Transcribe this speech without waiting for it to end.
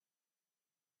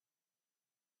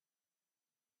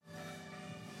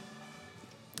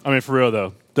I mean, for real,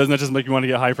 though. Doesn't that just make you want to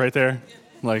get hype right there?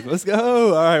 Like, let's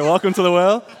go. All right, welcome to the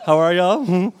well. How are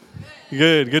y'all?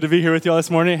 Good to be here with y'all this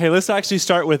morning. Hey, let's actually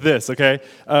start with this, okay?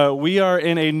 We are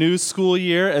in a new school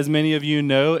year, as many of you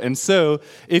know, and so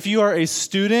if you are a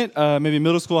student, maybe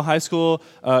middle school, high school,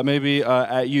 maybe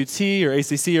at UT or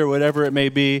ACC or whatever it may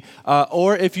be,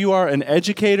 or if you are an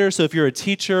educator, so if you're a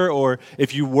teacher or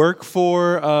if you work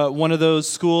for one of those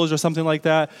schools or something like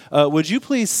that, would you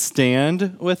please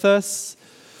stand with us?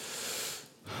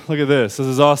 Look at this. This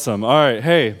is awesome. All right.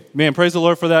 Hey, man, praise the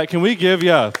Lord for that. Can we give?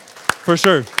 Yeah, for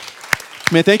sure.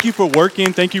 Man, thank you for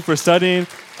working. Thank you for studying.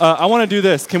 I want to do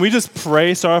this. Can we just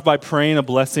start off by praying a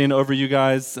blessing over you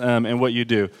guys and what you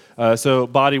do? So,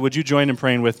 Body, would you join in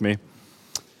praying with me?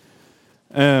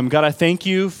 God, I thank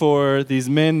you for these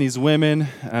men, these women.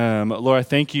 Lord, I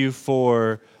thank you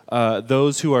for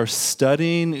those who are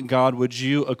studying. God, would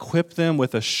you equip them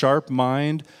with a sharp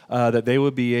mind that they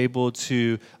would be able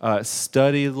to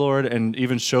study, Lord, and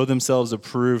even show themselves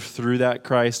approved through that,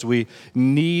 Christ. We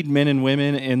need men and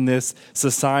women in this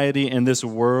society, in this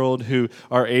world, who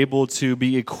are able to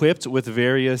be equipped with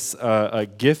various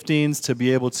giftings to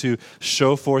be able to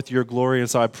show forth your glory. And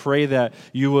so I pray that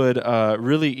you would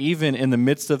really, even in the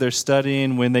midst of their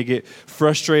studying, when they get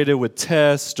frustrated with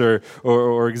tests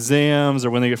or exams,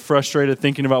 or when they get frustrated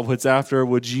thinking about what's after,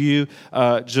 would you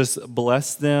just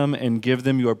bless them and give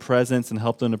them your presence and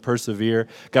help them to persevere?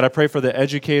 God, I pray for the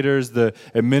educators, the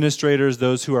administrators,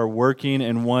 those who are working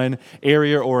in one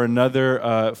area or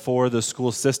another for the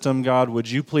school system. God, would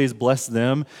you please bless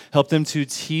them, help them to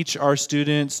teach our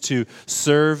students, to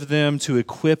serve them, to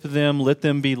equip them, let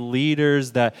them be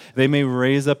leaders, that they may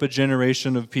raise up a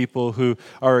generation of people who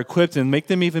are equipped, and make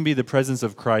them even be the presence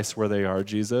of Christ where they are,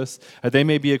 Jesus. That they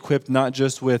may be equipped not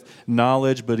just with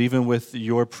knowledge, but even with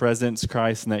your presence,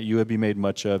 Christ, and that you would be made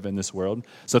much of in this world.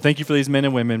 So thank you for these men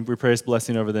and women. We pray this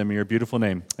blessing over them in your beautiful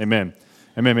name. Amen.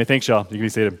 Amen. Thanks, y'all. You can be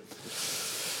seated.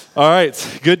 All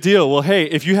right, good deal. Well, hey,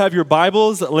 if you have your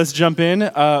Bibles, let's jump in.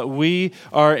 We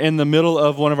are in the middle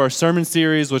of one of our sermon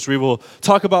series, which we will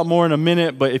talk about more in a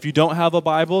minute, but if you don't have a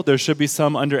Bible, there should be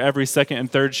some under every second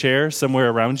and third chair somewhere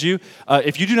around you.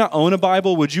 If you do not own a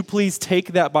Bible, would you please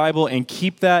take that Bible and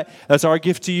keep that? That's our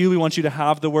gift to you. We want you to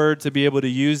have the Word to be able to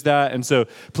use that, and so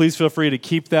please feel free to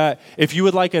keep that. If you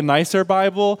would like a nicer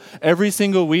Bible, every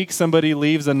single week somebody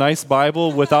leaves a nice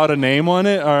Bible without a name on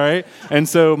it, all right? And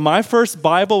so my first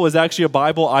Bible was actually a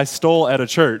Bible I stole at a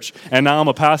church, and now I'm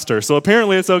a pastor. So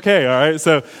apparently it's okay, all right?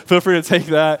 So feel free to take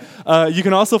that. You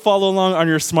can also follow along on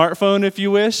your smartphone if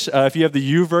you wish. If you have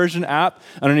the YouVersion app,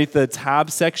 underneath the tab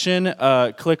section,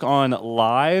 click on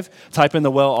Live, type in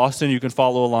the Well Austin. You can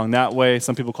follow along that way.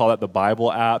 Some people call that the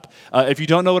Bible app. If you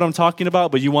don't know what I'm talking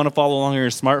about, but you want to follow along on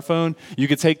your smartphone, you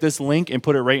can take this link and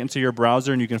put it right into your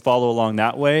browser, and you can follow along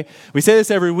that way. We say this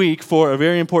every week for a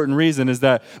very important reason, is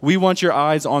that we want your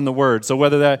eyes on the Word. So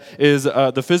whether that is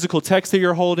the physical text that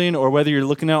you're holding, or whether you're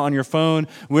looking out on your phone,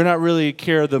 we're not really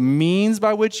care the means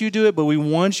by which you do it, but we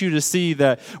want you to see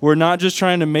that we're not just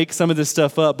trying to make some of this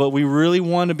stuff up, but we really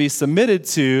want to be submitted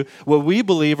to what we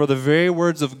believe are the very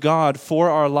words of God for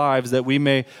our lives, that we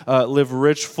may live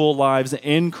rich, full lives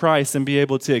in Christ and be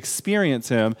able to experience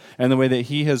Him in the way that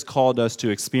He has called us to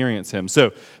experience Him. So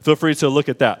feel free to look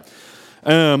at that.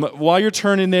 While you're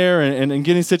turning there and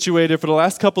getting situated, for the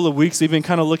last couple of weeks, we've been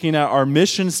kind of looking at our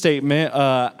mission statement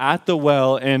at the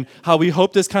Well, and how we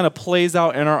hope this kind of plays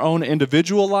out in our own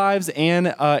individual lives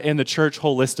and in the church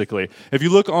holistically. If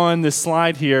you look on this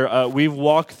slide here, we've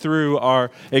walked through our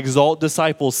Exalt,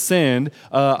 Disciple, Send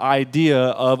idea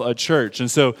of a church. And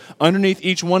so underneath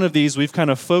each one of these, we've kind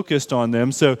of focused on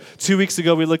them. So 2 weeks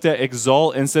ago, we looked at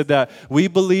Exalt and said that we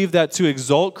believe that to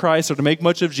exalt Christ, or to make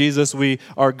much of Jesus, we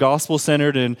are gospel-centered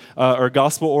and or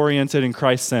gospel-oriented and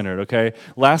Christ-centered, okay?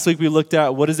 Last week we looked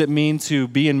at what does it mean to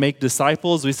be and make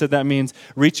disciples. We said that means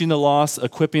reaching the lost,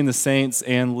 equipping the saints,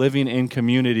 and living in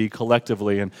community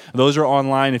collectively. And those are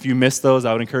online. If you missed those,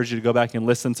 I would encourage you to go back and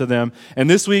listen to them. And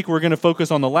this week we're going to focus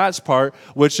on the last part,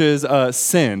 which is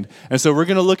send. And so we're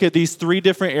going to look at these three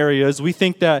different areas. We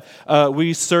think that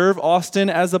we serve Austin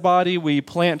as a body, we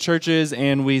plant churches,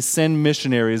 and we send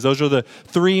missionaries. Those are the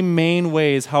three main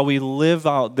ways how we live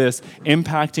out this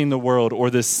impacting the world, or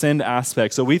this send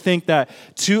aspect. So we think that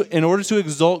in order to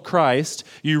exalt Christ,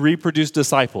 you reproduce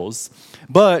disciples.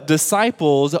 But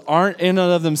disciples aren't in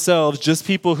and of themselves just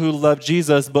people who love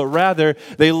Jesus, but rather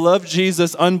they love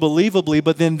Jesus unbelievably,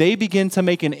 but then they begin to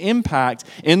make an impact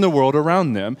in the world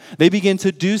around them. They begin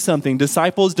to do something.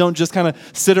 Disciples don't just kind of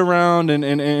sit around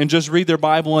and just read their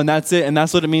Bible and that's it, and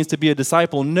that's what it means to be a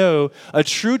disciple. No, a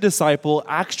true disciple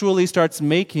actually starts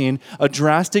making a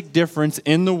drastic difference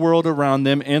in the world around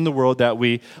them in the world that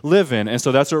we live in. And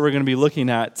so that's what we're going to be looking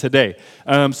at today.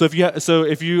 So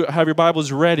if you have your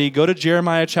Bibles ready, go to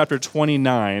Jeremiah chapter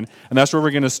 29, and that's where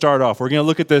we're going to start off. We're going to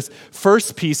look at this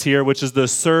first piece here, which is the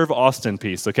serve Austin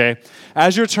piece, okay?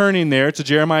 As you're turning there to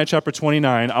Jeremiah chapter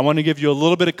 29, I want to give you a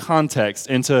little bit of context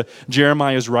into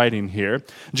Jeremiah's writing here.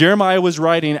 Jeremiah was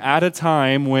writing at a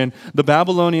time when the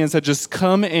Babylonians had just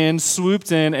come in,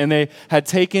 swooped in, and they had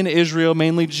taken Israel,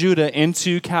 mainly Judah,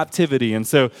 into captivity. And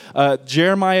so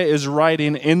Jeremiah is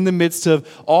writing in the midst of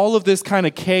all of this kind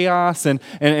of chaos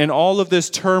and all of this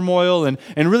turmoil and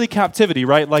really captivity,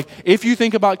 right? Like if you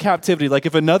think about captivity, like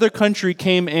if another country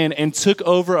came in and took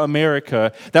over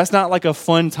America, that's not like a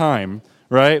fun time,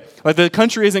 right? Like the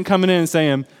country isn't coming in and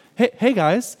saying, hey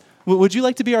guys, would you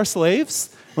like to be our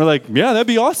slaves? We're like, yeah, that'd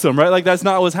be awesome, right? Like that's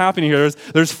not what's happening here.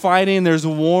 There's fighting, there's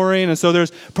warring, and so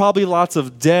there's probably lots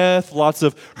of death, lots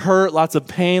of hurt, lots of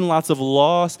pain, lots of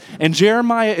loss. And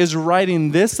Jeremiah is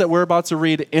writing this that we're about to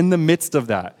read in the midst of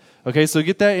that. Okay, so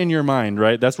get that in your mind,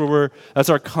 right? That's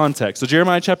our context. So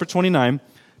Jeremiah chapter 29,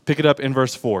 pick it up in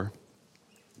verse 4.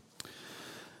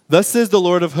 Thus says the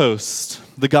Lord of hosts,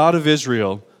 the God of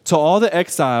Israel, to all the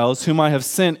exiles whom I have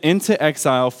sent into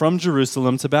exile from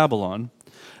Jerusalem to Babylon.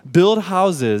 Build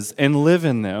houses and live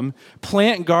in them.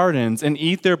 Plant gardens and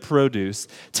eat their produce.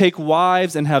 Take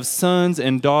wives and have sons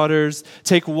and daughters.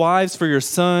 Take wives for your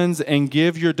sons and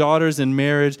give your daughters in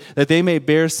marriage, that they may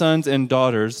bear sons and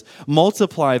daughters.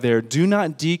 Multiply there, do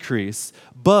not decrease.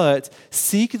 But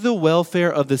seek the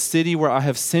welfare of the city where I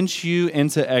have sent you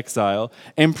into exile,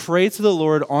 and pray to the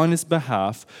Lord on its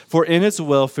behalf, for in its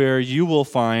welfare you will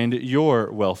find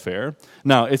your welfare.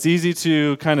 Now, it's easy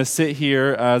to kind of sit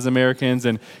here as Americans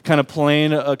and kind of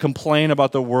complain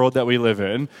about the world that we live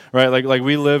in, right? Like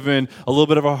we live in a little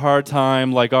bit of a hard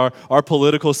time. Like our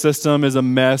political system is a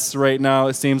mess right now.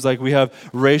 It seems like we have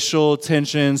racial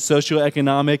tensions,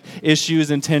 socioeconomic issues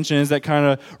and tensions that kind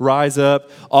of rise up.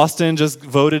 Austin just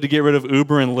voted to get rid of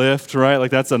Uber and Lyft, right?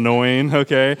 Like that's annoying,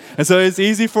 okay? And so it's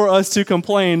easy for us to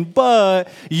complain, but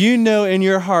you know in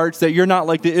your hearts that you're not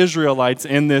like the Israelites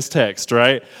in this text,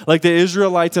 right? Like the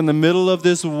Israelites in the middle of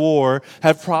this war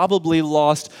have probably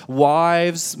lost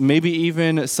wives, maybe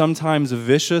even sometimes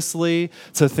viciously,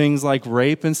 to things like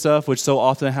rape and stuff, which so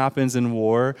often happens in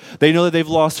war. They know that they've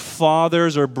lost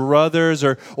fathers or brothers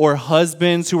or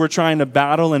husbands who were trying to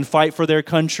battle and fight for their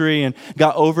country and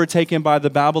got overtaken by the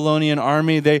Babylonian army.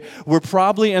 They were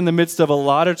probably in the midst of a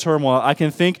lot of turmoil. I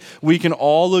can think we can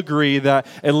all agree that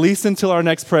at least until our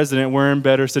next president, we're in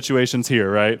better situations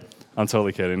here, right? I'm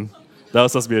totally kidding. That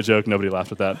was supposed to be a joke. Nobody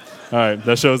laughed at that. All right,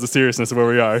 that shows the seriousness of where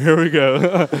we are. Here we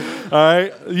go. All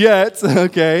right, yet,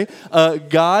 okay,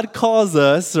 God calls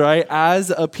us, right, as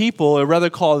a people, or rather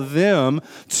call them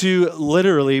to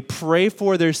literally pray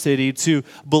for their city, to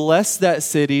bless that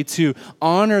city, to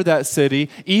honor that city,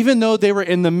 even though they were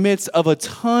in the midst of a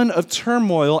ton of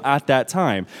turmoil at that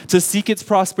time, to seek its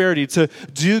prosperity, to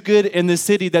do good in the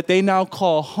city that they now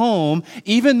call home,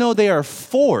 even though they are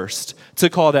forced to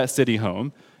call that city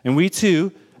home. And we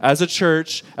too, as a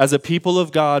church, as a people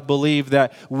of God, believe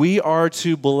that we are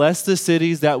to bless the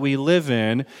cities that we live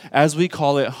in as we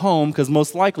call it home, because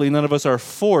most likely none of us are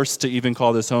forced to even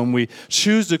call this home. We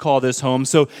choose to call this home.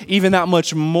 So even that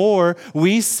much more,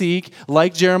 we seek,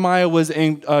 like Jeremiah was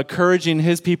encouraging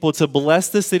his people, to bless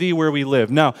the city where we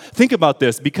live. Now, think about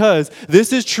this, because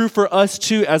this is true for us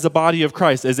too as a body of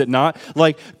Christ, is it not?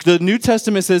 Like the New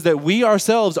Testament says that we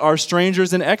ourselves are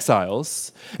strangers and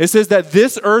exiles. It says that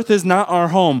this earth is not our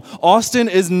home. Austin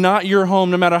is not your home,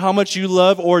 no matter how much you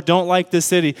love or don't like the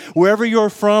city. Wherever you're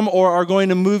from or are going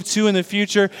to move to in the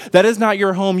future, that is not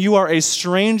your home. You are a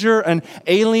stranger, an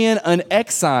alien, an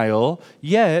exile,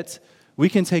 yet we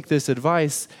can take this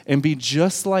advice and be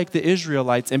just like the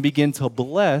Israelites and begin to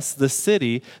bless the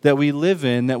city that we live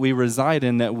in, that we reside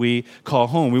in, that we call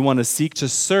home. We want to seek to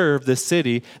serve the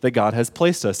city that God has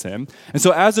placed us in. And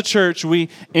so as a church, we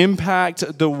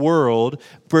impact the world,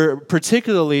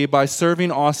 particularly by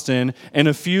serving Austin in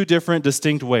a few different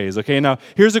distinct ways. Okay, now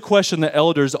here's a question that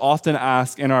elders often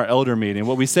ask in our elder meeting.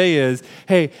 What we say is,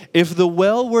 hey, if the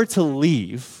well were to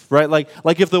leave, right?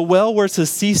 Like if the well were to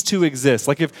cease to exist,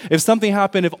 like if something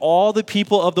happened, if all the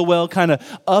people of the well kind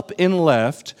of up and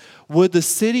left, would the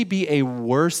city be a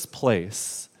worse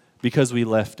place because we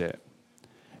left it?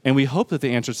 And we hope that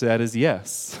the answer to that is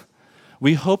yes.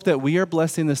 we hope that we are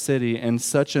blessing the city in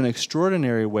such an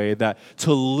extraordinary way that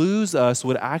to lose us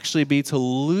would actually be to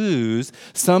lose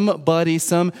somebody,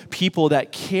 some people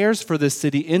that cares for this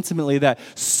city intimately, that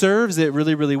serves it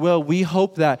really, really well. We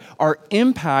hope that our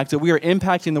impact, that we are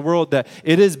impacting the world, that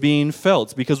it is being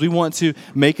felt because we want to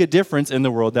make a difference in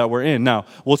the world that we're in. Now,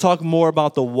 we'll talk more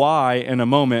about the why in a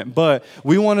moment, but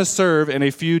we want to serve in a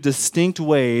few distinct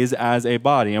ways as a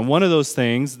body. And one of those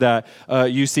things that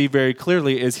you see very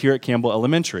clearly is here at Campbell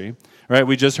Elementary. Right?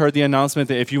 We just heard the announcement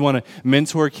that if you want to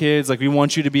mentor kids, like we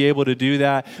want you to be able to do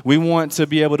that. We want to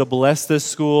be able to bless this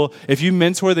school. If you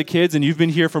mentor the kids and you've been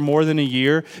here for more than a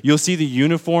year, you'll see the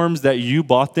uniforms that you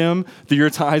bought them through your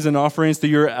tithes and offerings, through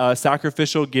your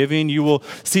sacrificial giving. You will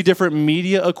see different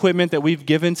media equipment that we've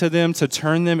given to them to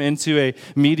turn them into a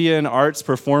media and arts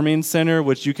performing center,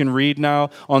 which you can read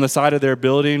now on the side of their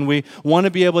building. We want to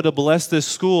be able to bless this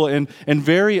school in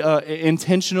very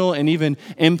intentional and even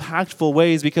impactful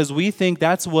ways because we think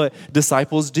that's what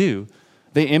disciples do.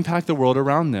 They impact the world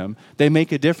around them. They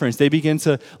make a difference. They begin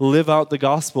to live out the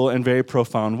gospel in very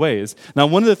profound ways. Now,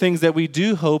 one of the things that we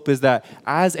do hope is that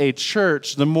as a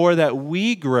church, the more that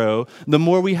we grow, the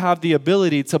more we have the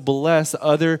ability to bless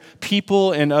other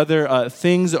people and other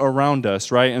things around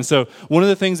us, right? And so one of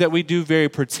the things that we do very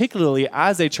particularly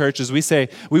as a church is we say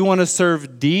we want to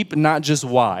serve deep, not just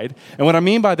wide. And what I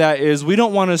mean by that is we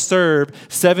don't want to serve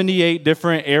 78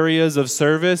 different areas of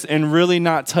service and really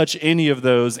not touch any of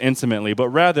those intimately. But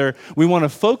rather, we want to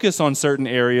focus on certain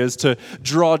areas to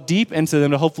draw deep into them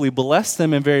to hopefully bless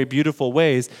them in very beautiful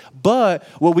ways. But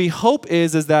what we hope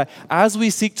is that as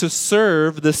we seek to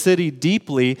serve the city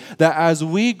deeply, that as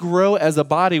we grow as a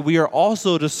body, we are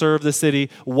also to serve the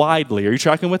city widely. Are you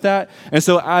tracking with that? And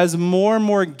so as more and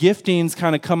more giftings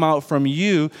kind of come out from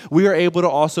you, we are able to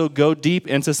also go deep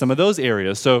into some of those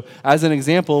areas. So as an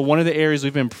example, one of the areas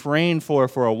we've been praying for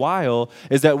a while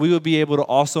is that we would be able to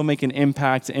also make an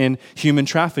impact in human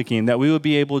trafficking, that we would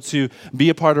be able to be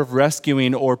a part of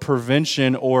rescuing or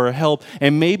prevention or help.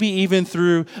 And maybe even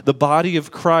through the body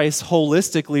of Christ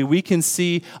holistically, we can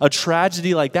see a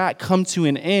tragedy like that come to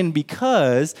an end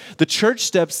because the church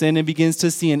steps in and begins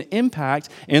to see an impact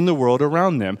in the world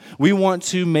around them. We want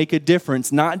to make a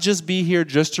difference, not just be here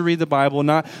just to read the Bible,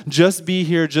 not just be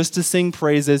here just to sing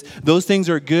praises. Those things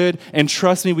are good, and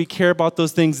trust me, we care about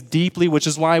those things deeply, which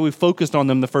is why we focused on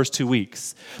them the first 2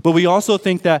 weeks. But we also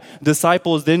think that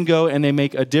disciples then go and they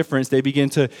make a difference. They begin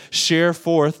to share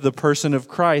forth the person of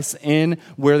Christ in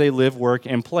where they live, work,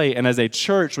 and play. And as a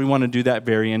church, we want to do that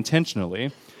very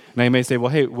intentionally. Now you may say,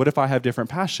 well, hey, what if I have different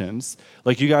passions?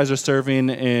 Like you guys are serving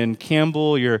in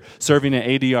Campbell, you're serving at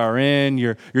ADRN,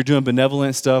 you're doing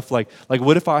benevolent stuff. Like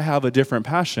what if I have a different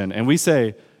passion? And we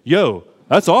say, yo,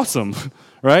 that's awesome.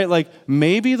 Right? Like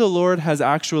maybe the Lord has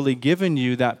actually given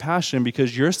you that passion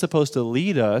because you're supposed to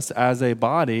lead us as a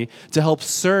body to help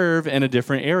serve in a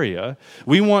different area.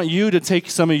 We want you to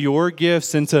take some of your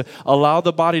gifts and to allow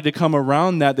the body to come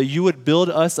around that you would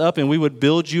build us up and we would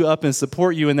build you up and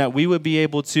support you, and that we would be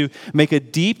able to make a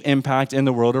deep impact in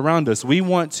the world around us. We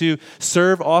want to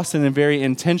serve Austin in very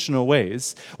intentional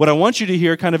ways. What I want you to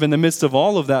hear kind of in the midst of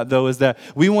all of that, though, is that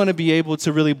we want to be able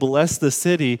to really bless the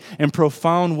city in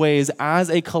profound ways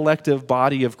as a collective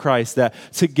body of Christ, that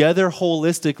together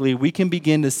holistically we can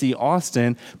begin to see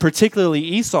Austin, particularly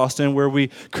East Austin, where we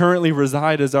currently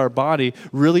reside as our body,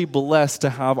 really blessed to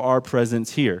have our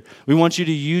presence here. We want you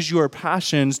to use your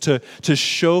passions to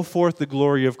show forth the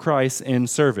glory of Christ in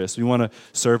service. We want to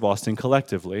serve Austin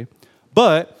collectively.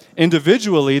 But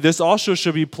individually, this also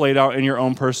should be played out in your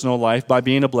own personal life by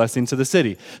being a blessing to the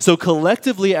city. So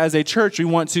collectively as a church, we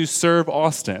want to serve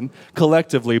Austin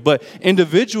collectively. But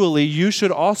individually, you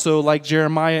should also, like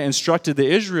Jeremiah instructed the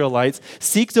Israelites,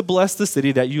 seek to bless the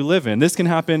city that you live in. This can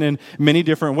happen in many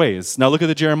different ways. Now look at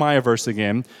the Jeremiah verse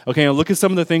again. Okay, now look at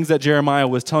some of the things that Jeremiah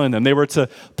was telling them. They were to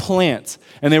plant,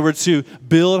 and they were to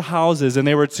build houses, and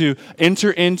they were to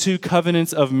enter into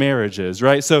covenants of marriages,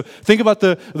 right? So think about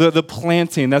the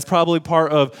planting. That's probably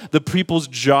part of the people's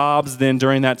jobs then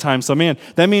during that time. So man,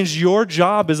 that means your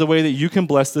job is a way that you can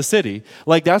bless the city.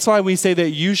 Like that's why we say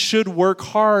that you should work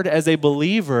hard as a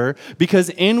believer, because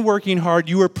in working hard,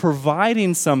 you are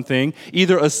providing something,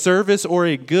 either a service or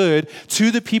a good,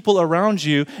 to the people around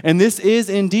you. And this is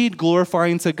indeed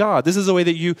glorifying to God. This is a way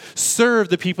that you serve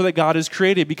the people that God has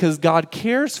created, because God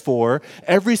cares for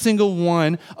every single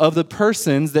one of the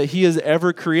persons that he has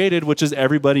ever created, which is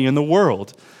everybody in the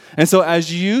world. And so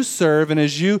as you serve and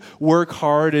as you work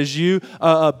hard, as you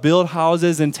build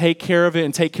houses and take care of it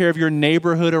and take care of your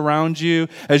neighborhood around you,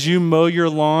 as you mow your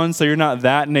lawn so you're not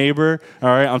that neighbor, all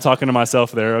right, I'm talking to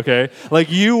myself there, okay?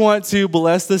 Like you want to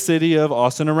bless the city of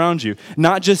Austin around you,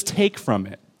 not just take from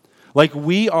it. Like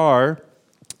we are,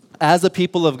 as a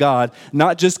people of God,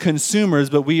 not just consumers,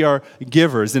 but we are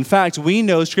givers. In fact, we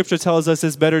know Scripture tells us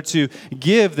it's better to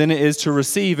give than it is to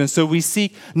receive. And so we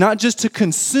seek not just to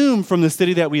consume from the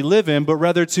city that we live in, but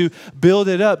rather to build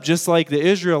it up, just like the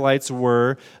Israelites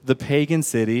were the pagan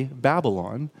city,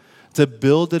 Babylon. To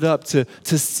build it up, to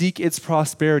seek its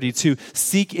prosperity, to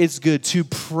seek its good, to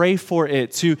pray for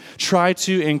it, to try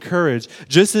to encourage.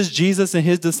 Just as Jesus and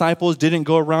his disciples didn't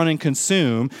go around and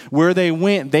consume, where they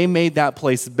went, they made that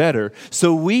place better.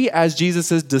 So we, as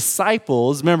Jesus'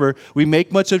 disciples, remember, we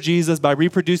make much of Jesus by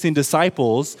reproducing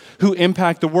disciples who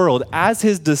impact the world. As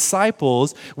his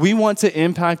disciples, we want to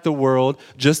impact the world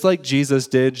just like Jesus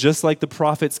did, just like the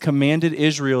prophets commanded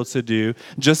Israel to do,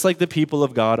 just like the people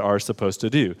of God are supposed to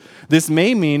do. This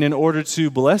may mean in order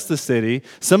to bless the city,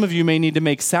 some of you may need to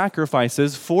make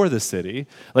sacrifices for the city.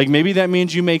 Like maybe that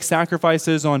means you make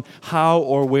sacrifices on how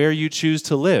or where you choose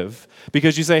to live.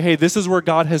 Because you say, hey, this is where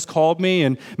God has called me,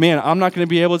 and man, I'm not going to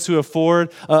be able to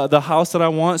afford the house that I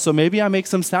want, so maybe I make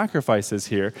some sacrifices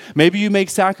here. Maybe you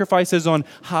make sacrifices on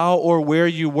how or where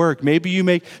you work. Maybe you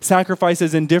make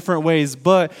sacrifices in different ways,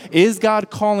 but is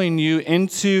God calling you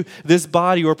into this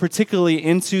body or particularly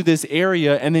into this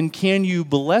area, and then can you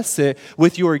bless it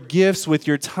with your gifts, with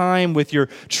your time, with your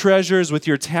treasures, with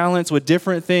your talents, with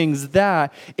different things,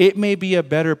 that it may be a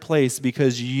better place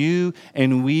because you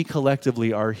and we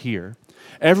collectively are here.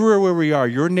 Everywhere where we are,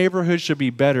 your neighborhood should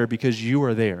be better because you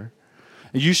are there.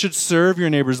 You should serve your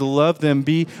neighbors, love them,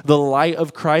 be the light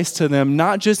of Christ to them,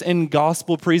 not just in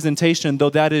gospel presentation,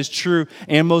 though that is true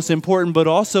and most important, but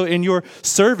also in your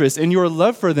service, in your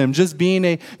love for them, just being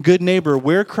a good neighbor.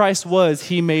 Where Christ was,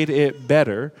 he made it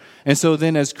better. And so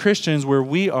then as Christians, where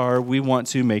we are, we want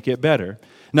to make it better.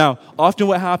 Now, often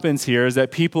what happens here is that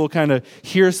people kind of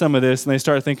hear some of this and they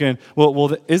start thinking,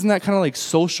 well, isn't that kind of like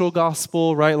social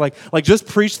gospel, right? Like just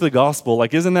preach the gospel.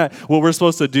 Like, isn't that what we're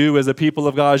supposed to do as a people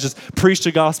of God, is just preach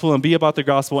the gospel and be about the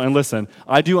gospel? And listen,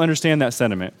 I do understand that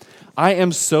sentiment. I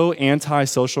am so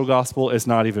anti-social gospel, it's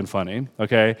not even funny,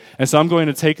 okay? And so I'm going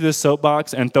to take this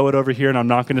soapbox and throw it over here, and I'm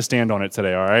not going to stand on it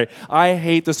today, all right? I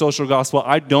hate the social gospel.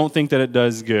 I don't think that it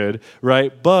does good,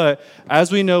 right? But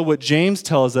as we know, what James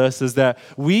tells us is that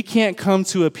we can't come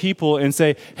to a people and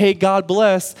say, hey, God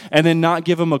bless, and then not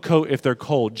give them a coat if they're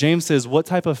cold. James says, what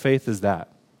type of faith is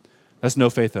that? That's no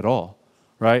faith at all.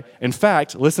 Right? In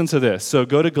fact, listen to this. So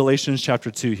go to Galatians chapter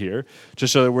 2 here,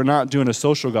 just so that we're not doing a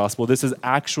social gospel. This is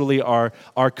actually our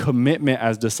commitment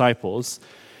as disciples.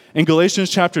 In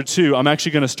Galatians chapter 2, I'm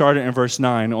actually going to start it in verse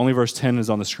 9. Only verse 10 is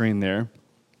on the screen there.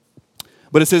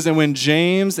 But it says, and when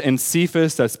James and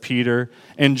Cephas, that's Peter,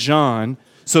 and John,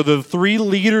 so the three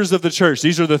leaders of the church,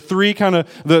 these are the three kind of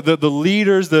the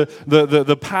leaders,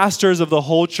 the pastors of the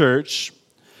whole church,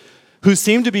 who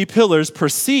seemed to be pillars,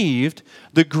 perceived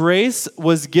the grace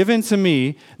was given to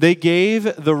me. They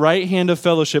gave the right hand of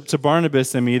fellowship to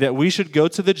Barnabas and me, that we should go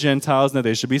to the Gentiles and that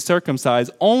they should be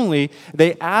circumcised. Only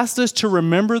they asked us to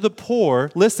remember the poor.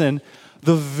 Listen,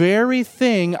 the very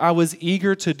thing I was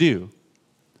eager to do.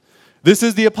 This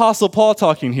is the Apostle Paul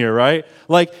talking here, right?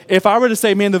 Like, if I were to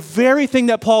say, man, the very thing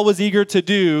that Paul was eager to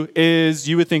do is,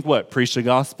 you would think what? Preach the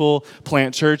gospel,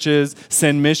 plant churches,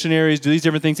 send missionaries, do these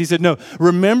different things. He said, no,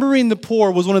 remembering the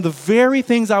poor was one of the very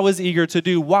things I was eager to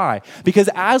do. Why? Because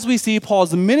as we see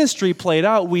Paul's ministry played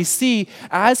out, we see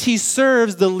as he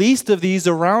serves the least of these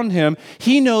around him,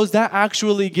 he knows that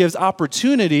actually gives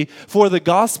opportunity for the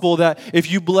gospel, that if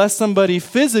you bless somebody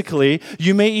physically,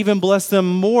 you may even bless them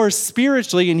more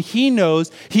spiritually, and he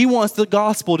knows he wants the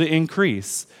gospel to increase.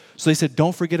 So they said,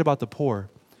 don't forget about the poor.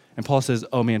 And Paul says,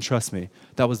 oh man, trust me,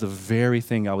 that was the very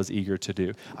thing I was eager to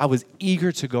do. I was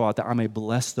eager to go out that I may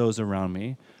bless those around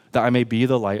me, that I may be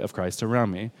the light of Christ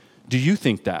around me. Do you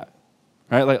think that?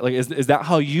 Right? Like is that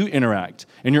how you interact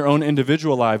in your own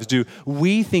individual lives? Do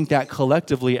we think that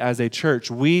collectively as a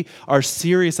church? We are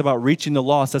serious about reaching the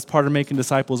lost. That's part of making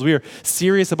disciples. We are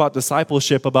serious about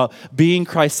discipleship, about being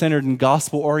Christ-centered and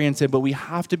gospel-oriented, but we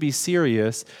have to be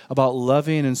serious about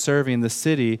loving and serving the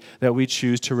city that we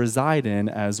choose to reside in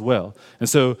as well. And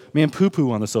so, man, poo-poo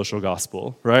on the social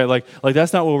gospel, right? Like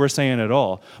that's not what we're saying at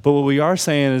all. But what we are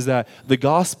saying is that the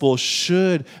gospel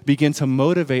should begin to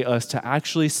motivate us to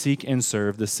actually seek and serve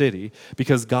serve the city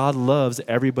because God loves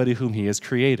everybody whom he has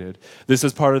created. This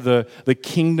is part of the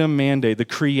kingdom mandate, the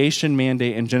creation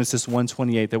mandate in Genesis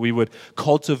 1:28, that we would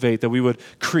cultivate, that we would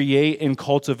create and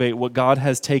cultivate what God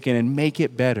has taken and make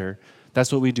it better.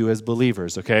 That's what we do as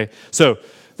believers, okay? So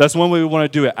that's one way we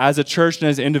want to do it. As a church and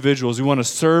as individuals, we want to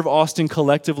serve Austin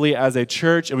collectively as a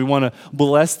church, and we want to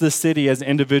bless the city as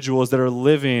individuals that are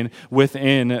living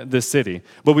within the city.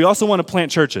 But we also want to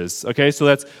plant churches, okay? So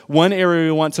that's one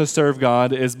area we want to serve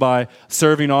God is by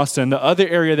serving Austin. The other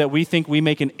area that we think we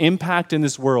make an impact in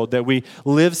this world, that we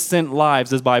live sent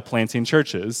lives, is by planting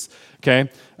churches.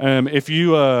 Okay, actually,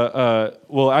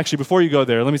 before you go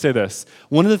there, let me say this.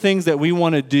 One of the things that we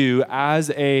want to do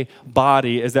as a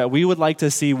body is that we would like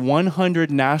to see 100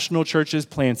 national churches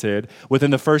planted within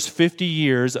the first 50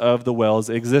 years of the Well's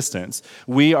existence.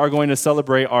 We are going to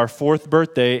celebrate our 4th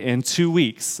birthday in 2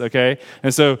 weeks, okay?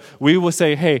 And so we will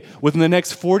say, hey, within the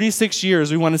next 46 years,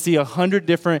 we want to see 100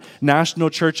 different national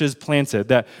churches planted,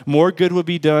 that more good would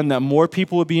be done, that more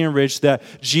people would be enriched, that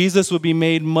Jesus would be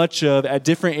made much of at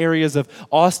different areas of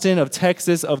Austin, of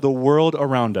Texas, of the world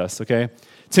around us, okay?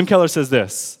 Tim Keller says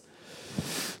this: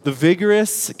 the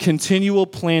vigorous, continual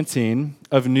planting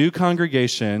of new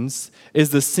congregations is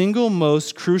the single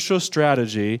most crucial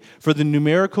strategy for the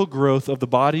numerical growth of the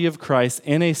body of Christ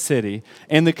in a city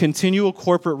and the continual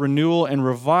corporate renewal and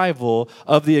revival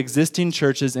of the existing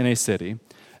churches in a city.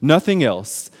 Nothing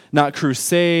else, not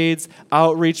crusades,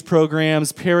 outreach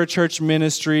programs, parachurch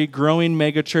ministry, growing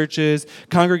megachurches,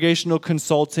 congregational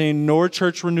consulting, nor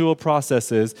church renewal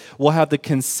processes will have the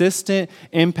consistent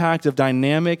impact of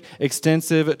dynamic,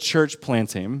 extensive church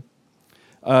planting.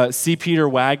 C. Peter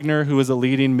Wagner, who is a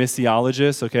leading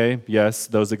missiologist, okay, yes,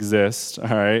 those exist,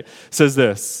 all right, says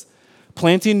this: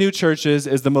 planting new churches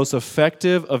is the most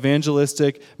effective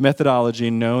evangelistic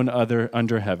methodology known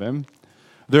under heaven.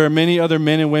 There are many other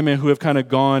men and women who have kind of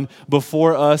gone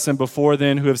before us and before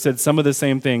then who have said some of the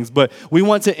same things. But we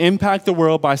want to impact the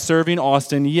world by serving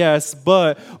Austin, yes,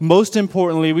 but most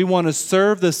importantly, we want to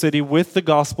serve the city with the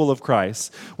gospel of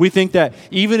Christ. We think that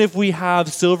even if we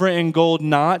have silver and gold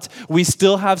not, we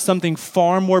still have something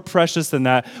far more precious than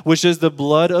that, which is the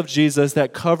blood of Jesus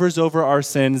that covers over our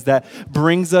sins, that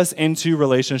brings us into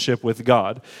relationship with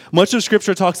God. Much of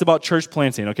Scripture talks about church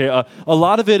planting, okay? A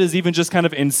lot of it is even just kind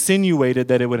of insinuated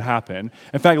that it would happen.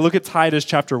 In fact, look at Titus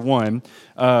chapter 1,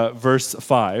 verse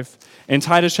 5. In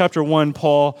Titus chapter 1,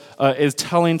 Paul is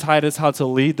telling Titus how to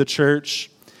lead the church.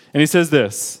 And he says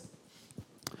this: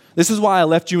 "This is why I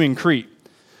left you in Crete,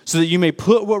 so that you may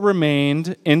put what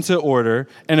remained into order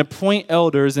and appoint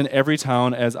elders in every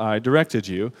town as I directed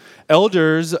you."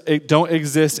 Elders don't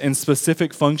exist in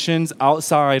specific functions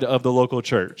outside of the local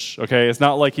church, okay? It's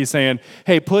not like he's saying,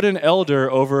 hey, put an elder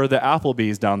over the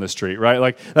Applebee's down the street, right?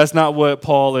 Like, that's not what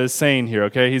Paul is saying here,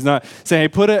 okay? He's not saying, hey,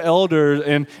 put an elder,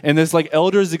 and this, like,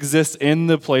 elders exist in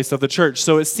the place of the church.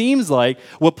 So it seems like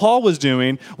what Paul was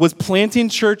doing was planting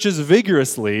churches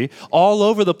vigorously all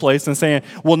over the place and saying,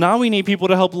 well, now we need people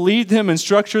to help lead them and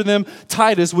structure them.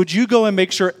 Titus, would you go and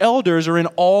make sure elders are in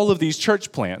all of these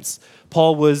church plants?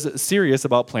 Paul was serious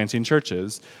about planting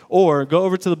churches. Or go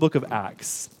over to the book of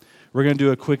Acts. We're going to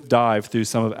do a quick dive through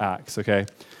some of Acts, okay?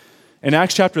 In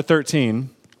Acts chapter 13,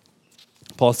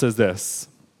 Paul says this,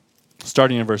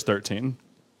 starting in verse 13.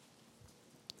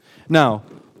 "Now,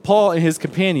 Paul and his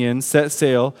companions set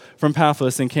sail from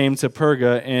Paphos and came to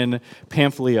Perga in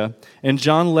Pamphylia, and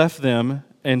John left them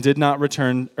and did not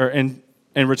return,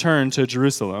 and returned to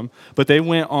Jerusalem. But they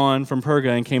went on from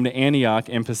Perga and came to Antioch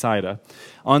and Pisidia.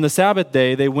 On the Sabbath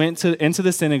day, they went into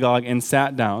the synagogue and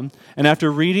sat down. And after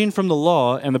reading from the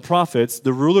law and the prophets,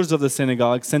 the rulers of the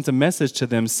synagogue sent a message to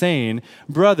them saying,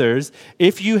 'Brothers,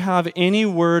 if you have any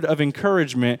word of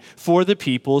encouragement for the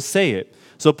people, say it.'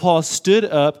 So Paul stood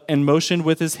up and motioned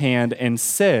with his hand and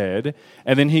said,"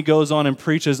 and then he goes on and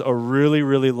preaches a really,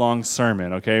 really long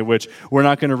sermon, okay, which we're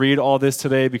not going to read all this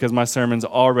today because my sermon's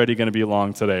already going to be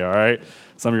long today, all right?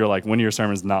 Some of you are like, when are your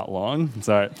sermons not long? It's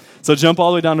all right. So jump all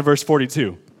the way down to verse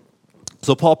 42.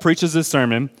 So Paul preaches this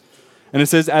sermon, and it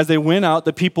says, "As they went out,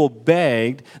 the people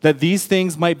begged that these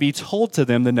things might be told to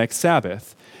them the next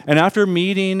Sabbath. And after the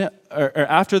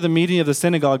meeting of the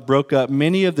synagogue broke up,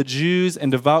 many of the Jews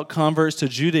and devout converts to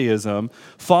Judaism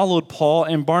followed Paul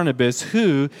and Barnabas,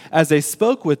 who, as they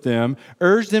spoke with them,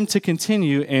 urged them to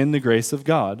continue in the grace of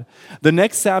God. The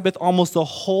next Sabbath, almost the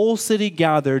whole city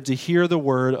gathered to hear the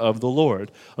word of the Lord."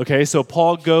 Okay, so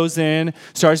Paul goes in,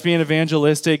 starts being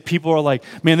evangelistic. People are like,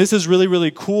 man, this is really,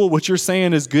 really cool. What you're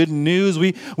saying is good news.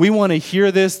 We want to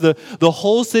hear this. The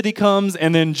whole city comes,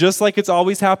 and then just like it's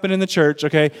always happened in the church,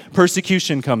 okay,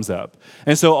 persecution comes up. up.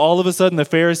 And so all of a sudden the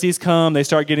Pharisees come, they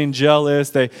start getting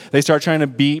jealous, they start trying to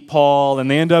beat Paul, and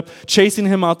they end up chasing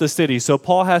him out the city. So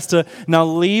Paul has to now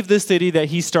leave the city that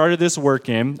he started this work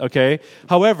in, okay?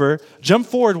 However, jump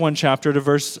forward one chapter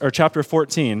to chapter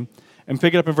 14 and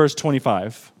pick it up in verse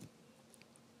 25.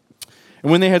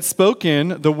 And when they had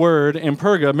spoken the word in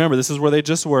Perga, remember this is where they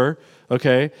just were,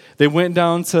 okay? They went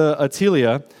down to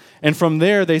Attalia, and from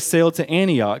there they sailed to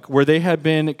Antioch, where they had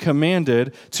been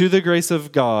commanded to the grace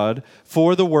of God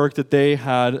for the work that they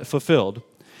had fulfilled.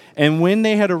 And when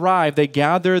they had arrived, they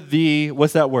gathered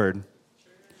what's that word?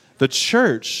 The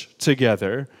church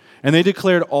together. And they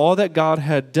declared all that God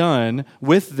had done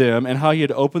with them and how he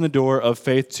had opened the door of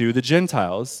faith to the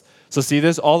Gentiles. So see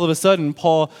this, all of a sudden,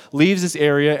 Paul leaves this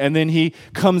area and then he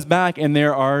comes back and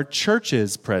there are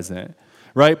churches present.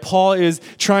 Right? Paul is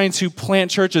trying to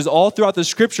plant churches. All throughout the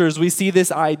scriptures, we see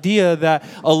this idea that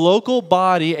a local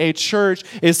body, a church,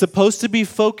 is supposed to be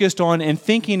focused on and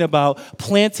thinking about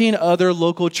planting other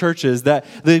local churches, that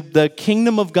the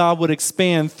kingdom of God would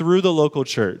expand through the local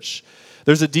church.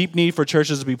 There's a deep need for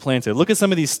churches to be planted. Look at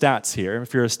some of these stats here,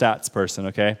 if you're a stats person,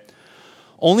 okay?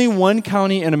 Only one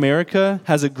county in America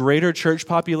has a greater church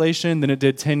population than it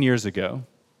did 10 years ago.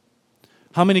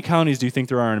 How many counties do you think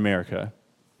there are in America?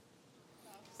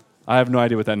 I have no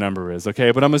idea what that number is,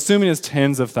 okay? But I'm assuming it's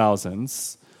tens of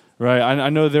thousands, right? I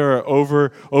know there are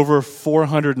over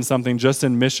 400 and something just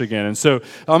in Michigan. And so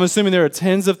I'm assuming there are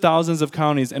tens of thousands of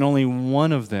counties, and only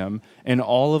one of them in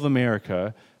all of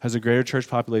America has a greater church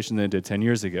population than it did 10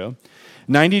 years ago.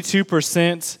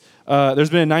 92%, there's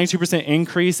been a 92%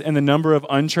 increase in the number of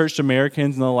unchurched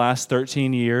Americans in the last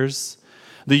 13 years.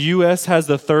 The U.S. has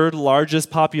the third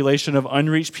largest population of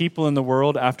unreached people in the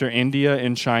world after India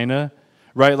and China.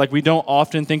 Right? Like we don't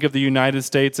often think of the United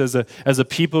States as a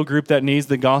people group that needs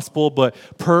the gospel, but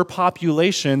per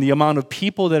population, the amount of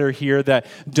people that are here that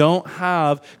don't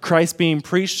have Christ being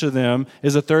preached to them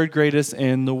is the third greatest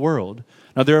in the world.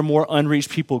 Now, there are more unreached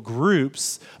people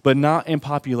groups, but not in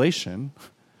population.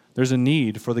 There's a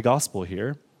need for the gospel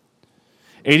here.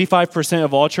 85%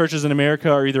 of all churches in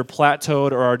America are either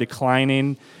plateaued or are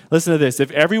declining. Listen to this. If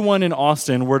everyone in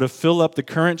Austin were to fill up the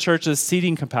current church's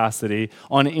seating capacity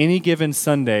on any given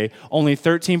Sunday, only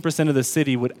 13% of the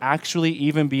city would actually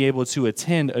even be able to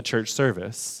attend a church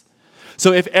service.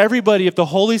 So if the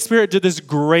Holy Spirit did this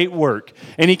great work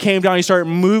and he came down, he started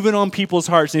moving on people's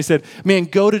hearts and he said, man,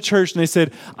 go to church. And they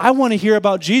said, I want to hear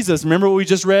about Jesus. Remember what we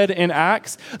just read in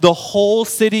Acts? The whole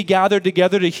city gathered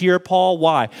together to hear Paul.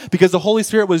 Why? Because the Holy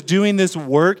Spirit was doing this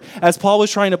work. As Paul was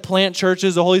trying to plant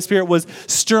churches, the Holy Spirit was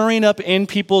stirring up in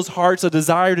people's hearts a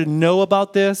desire to know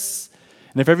about this.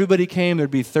 And if everybody came,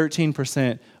 there'd be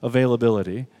 13%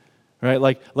 availability. Right?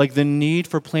 Like the need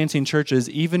for planting churches,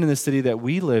 even in the city that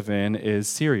we live in, is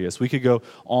serious. We could go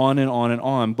on and on and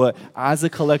on, but as a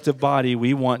collective body,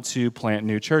 we want to plant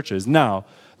new churches. Now,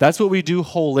 that's what we do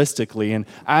holistically, and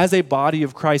as a body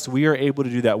of Christ, we are able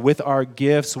to do that with our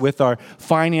gifts, with our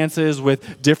finances,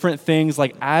 with different things.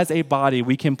 Like as a body,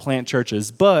 we can plant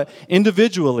churches, but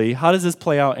individually, how does this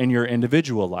play out in your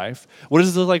individual life? What does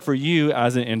this look like for you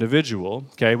as an individual?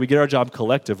 Okay, we get our job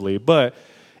collectively, but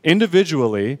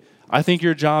individually, I think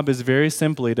your job is very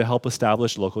simply to help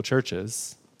establish local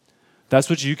churches. That's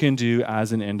what you can do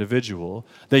as an individual.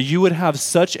 That you would have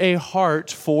such a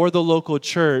heart for the local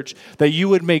church, that you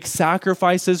would make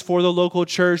sacrifices for the local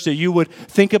church, that you would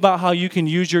think about how you can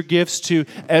use your gifts to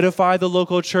edify the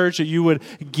local church, that you would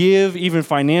give even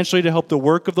financially to help the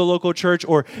work of the local church,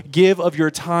 or give of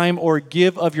your time, or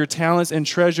give of your talents and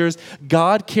treasures.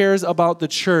 God cares about the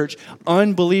church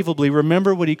unbelievably.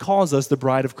 Remember what he calls us, the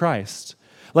bride of Christ.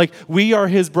 Like we are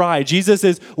his bride. Jesus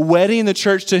is wedding the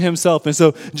church to himself. And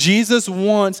so Jesus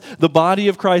wants the body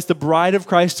of Christ, the bride of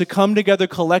Christ, to come together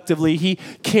collectively. He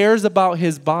cares about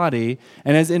his body.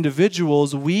 And as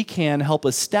individuals, we can help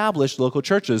establish local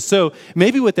churches. So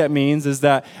maybe what that means is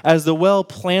that as the Well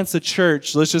plants a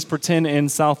church, let's just pretend in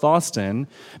South Austin,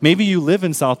 maybe you live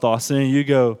in South Austin and you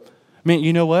go, man,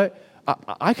 you know what?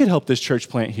 I could help this church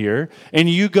plant here. And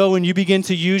you go and you begin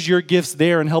to use your gifts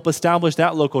there and help establish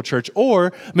that local church.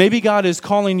 Or maybe God is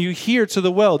calling you here to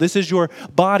the Well. This is your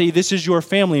body. This is your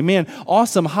family. Man,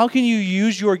 awesome. How can you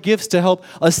use your gifts to help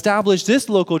establish this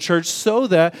local church so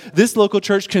that this local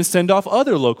church can send off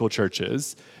other local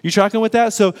churches? You tracking with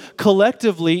that? So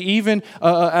collectively, even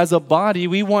as a body,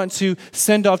 we want to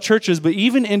send off churches, but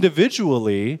even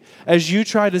individually, as you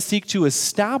try to seek to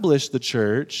establish the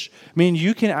church,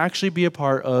 you can actually be a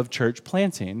part of church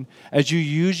planting as you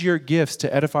use your gifts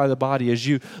to edify the body, as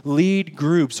you lead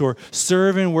groups or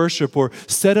serve in worship or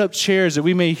set up chairs that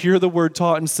we may hear the word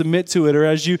taught and submit to it, or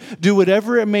as you do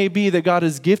whatever it may be that God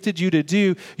has gifted you to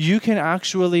do, you can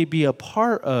actually be a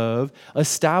part of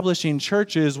establishing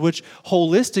churches, which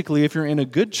holistically, if you're in a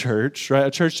good church, right,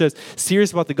 a church that's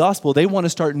serious about the gospel, they want to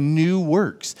start new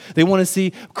works. They want to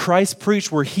see Christ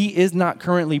preached where he is not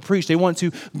currently preached. They want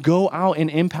to go out and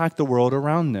impact the world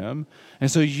around them. And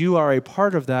so you are a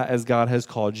part of that as God has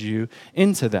called you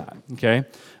into that, okay?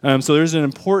 So there's an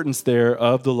importance there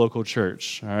of the local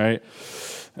church, all right?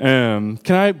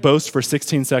 Can I boast for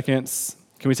 16 seconds?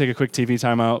 Can we take a quick TV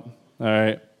timeout? All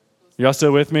right. Y'all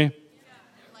still with me?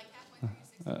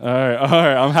 All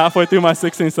right. I'm halfway through my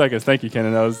 16 seconds. Thank you,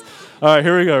 Kenan. All right,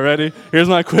 here we go. Ready? Here's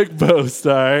my quick boast,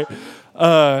 all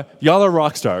right? Y'all are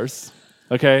rock stars,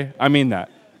 okay? I mean that.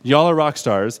 Y'all are rock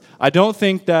stars. I don't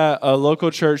think that a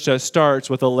local church that starts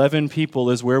with 11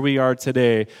 people is where we are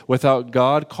today without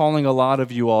God calling a lot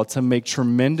of you all to make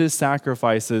tremendous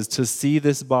sacrifices to see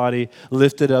this body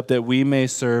lifted up that we may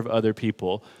serve other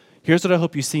people. Here's what I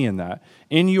hope you see in that.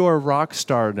 In your rock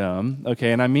stardom,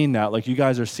 okay, and I mean that, like you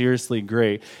guys are seriously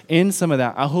great. In some of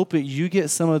that, I hope that you get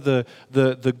some of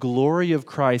the glory of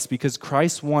Christ because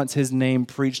Christ wants his name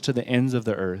preached to the ends of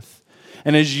the earth.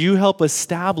 And as you help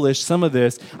establish some of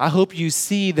this, I hope you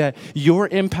see that your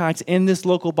impact in this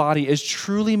local body is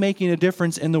truly making a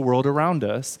difference in the world around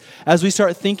us. As we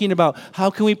start thinking about how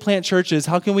can we plant churches,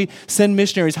 how can we send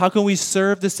missionaries, how can we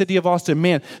serve the city of Austin,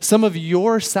 man, some of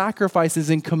your sacrifices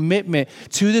and commitment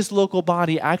to this local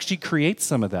body actually creates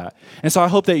some of that. And so I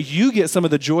hope that you get some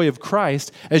of the joy of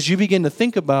Christ as you begin to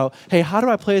think about, hey, how do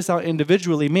I play this out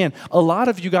individually? Man, a lot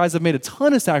of you guys have made a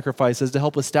ton of sacrifices to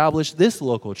help establish this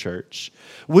local church.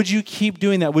 Would you keep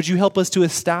doing that? Would you help us to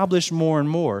establish more and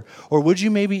more? Or would you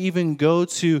maybe even go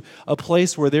to a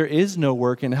place where there is no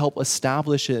work and help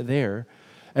establish it there?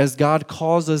 As God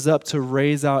calls us up to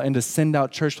raise out and to send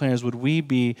out church planters, would we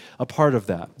be a part of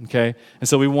that, okay? And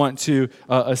so we want to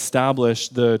establish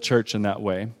the church in that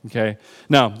way, okay?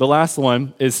 Now, the last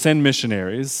one is send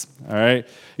missionaries, all right?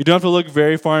 You don't have to look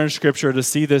very far in Scripture to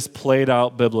see this played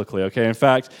out biblically, okay? In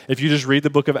fact, if you just read the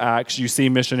book of Acts, you see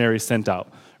missionaries sent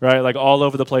out. Right? Like all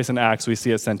over the place in Acts, we see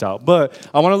it sent out. But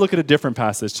I want to look at a different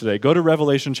passage today. Go to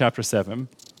Revelation chapter 7.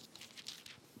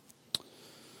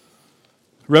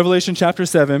 Revelation chapter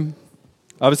 7.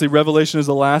 Obviously, Revelation is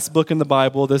the last book in the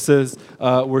Bible. This is,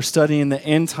 we're studying the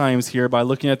end times here by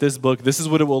looking at this book. This is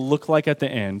what it will look like at the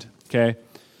end, okay?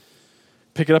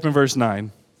 Pick it up in verse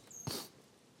 9.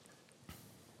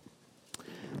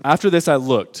 After this I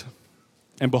looked,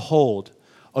 and behold,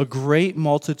 a great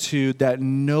multitude that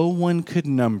no one could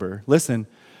number. Listen,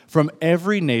 from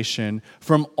every nation,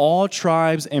 from all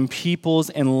tribes and peoples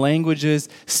and languages,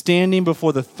 standing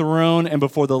before the throne and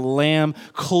before the Lamb,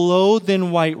 clothed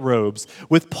in white robes,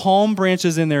 with palm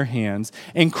branches in their hands,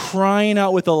 and crying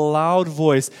out with a loud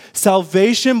voice,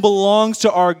 "Salvation belongs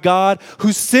to our God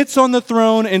who sits on the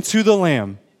throne and to the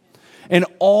Lamb." And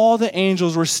all the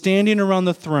angels were standing around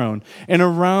the throne and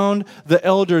around the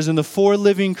elders and the four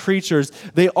living creatures.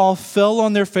 They all fell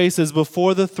on their faces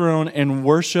before the throne and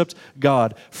worshiped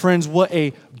God. Friends, what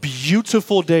a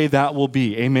beautiful day that will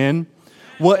be. Amen?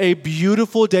 What a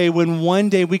beautiful day when one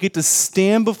day we get to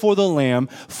stand before the Lamb,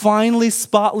 finally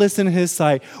spotless in his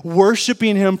sight,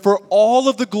 worshiping him for all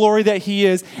of the glory that he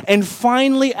is, and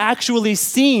finally actually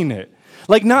seeing it.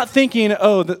 Like not thinking,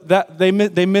 oh, that they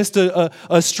missed a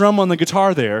strum on the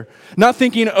guitar there. Not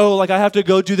thinking, oh, like I have to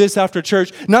go do this after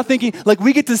church. Not thinking, like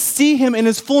we get to see him in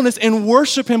his fullness and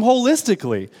worship him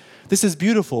holistically. This is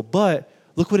beautiful, but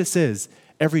look what it says.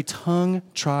 Every tongue,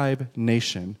 tribe,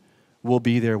 nation will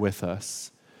be there with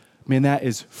us. Man, that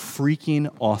is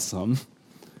freaking awesome,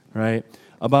 right?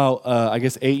 About,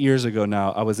 8 years ago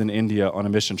now, I was in India on a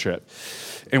mission trip.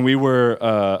 And we were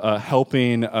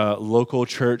helping local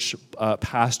church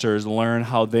pastors learn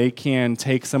how they can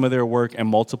take some of their work and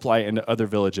multiply it into other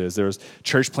villages. There's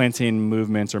church planting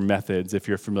movements or methods, if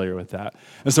you're familiar with that.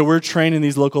 And so we're training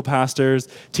these local pastors,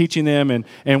 teaching them.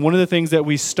 And one of the things that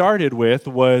we started with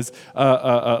was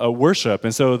a worship.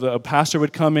 And so the pastor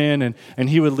would come in and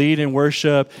he would lead in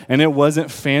worship. And it wasn't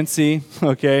fancy,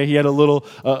 okay? He had a little,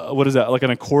 like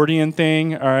an accordion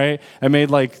thing, all right? It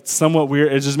made like somewhat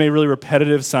weird. It just made really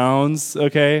repetitive sounds,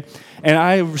 okay? And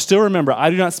I still remember, I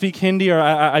do not speak Hindi or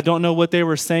I don't know what they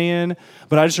were saying,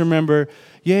 but I just remember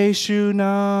Yeshu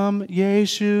nam,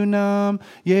 Yeshu nam,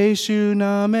 Yeshu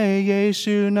nam,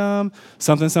 Yeshu nam,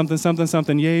 something, something, something,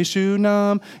 something, Yeshu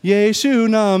nam, Yeshu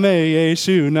nam,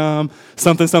 Yeshu nam,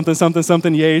 something, something, something,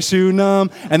 something, Yeshu nam,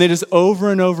 and they just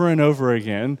over and over and over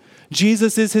again.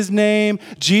 Jesus is his name,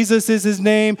 Jesus is his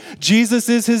name, Jesus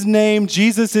is his name,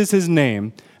 Jesus is his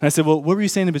name. And I said, well, what were you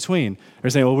saying in between? They're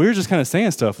saying, well, we were just kind of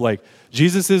saying stuff like,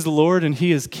 Jesus is the Lord and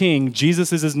he is king.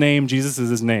 Jesus is his name. Jesus is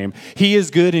his name. He is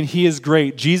good and he is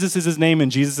great. Jesus is his name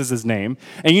and Jesus is his name.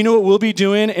 And you know what we'll be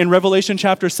doing in Revelation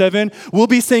chapter 7? We'll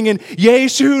be singing,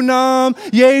 Yeshu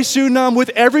nam, with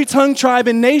every tongue, tribe,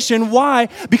 and nation. Why?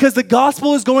 Because the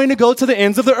gospel is going to go to the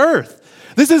ends of the earth.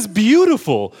 This is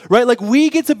beautiful, right? Like we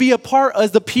get to be a part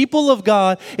as the people of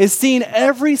God is seeing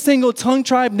every single tongue,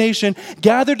 tribe, nation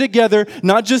gathered together,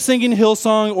 not just singing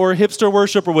Hillsong or hipster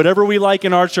worship or whatever we like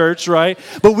in our church, right?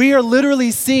 But we are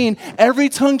literally seeing every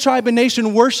tongue, tribe, and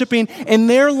nation worshiping in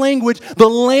their language the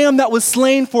Lamb that was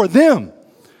slain for them.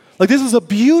 Like this is a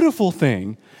beautiful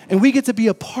thing. And we get to be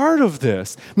a part of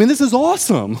this. I mean, this is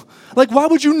awesome. Like, why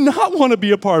would you not want to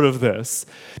be a part of this?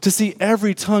 To see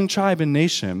every tongue, tribe, and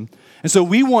nation. And so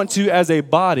we want to, as a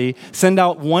body, send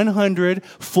out 100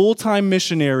 full-time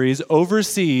missionaries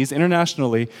overseas,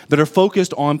 internationally, that are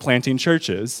focused on planting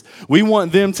churches. We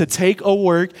want them to take a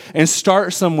work and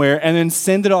start somewhere and then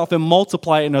send it off and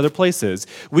multiply it in other places.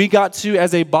 We got to,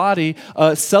 as a body,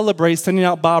 celebrate sending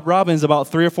out Bob Robbins about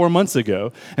 3 or 4 months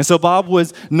ago. And so Bob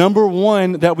was number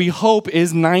one that we hope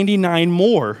is 99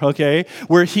 more, okay?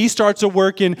 Where he starts a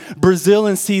work in Brazil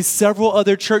and sees several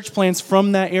other church plants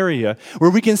from that area, where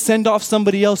we can send off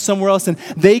somebody else somewhere else and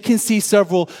they can see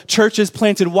several churches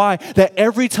planted. Why? That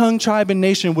every tongue, tribe, and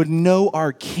nation would know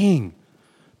our King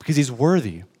because he's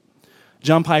worthy.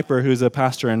 John Piper, who's a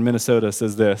pastor in Minnesota,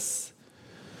 says this: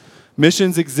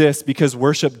 missions exist because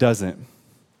worship doesn't.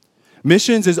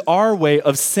 Missions is our way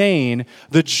of saying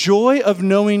the joy of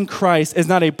knowing Christ is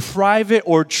not a private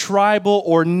or tribal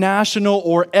or national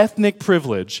or ethnic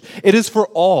privilege. It is for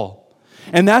all.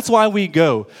 And that's why we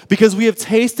go, because we have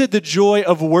tasted the joy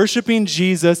of worshiping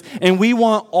Jesus, and we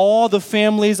want all the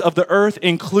families of the earth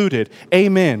included.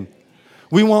 Amen.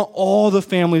 We want all the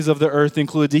families of the earth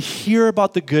included to hear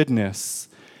about the goodness.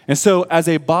 And so as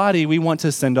a body, we want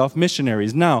to send off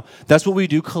missionaries. Now, that's what we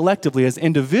do collectively. As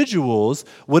individuals,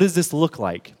 what does this look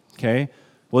like? Okay?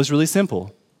 Well, it's really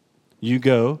simple. You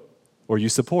go or you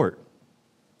support.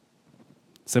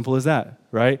 Simple as that,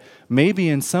 right? Maybe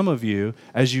in some of you,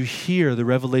 as you hear the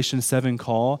Revelation 7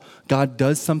 call, God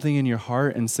does something in your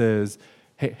heart and says,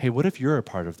 hey, what if you're a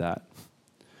part of that?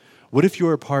 What if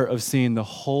you're a part of seeing the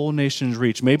whole nation's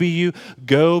reach? Maybe you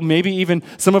go, maybe even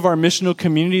some of our missional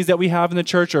communities that we have in the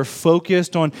church are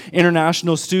focused on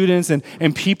international students and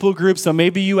people groups. So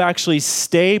maybe you actually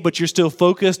stay, but you're still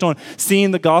focused on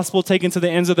seeing the gospel taken to the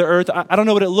ends of the earth. I don't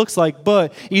know what it looks like,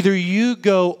 but either you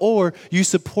go or you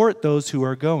support those who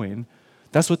are going.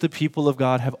 That's what the people of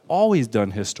God have always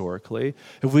done historically.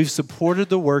 If we've supported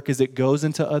the work as it goes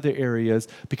into other areas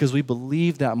because we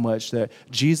believe that much that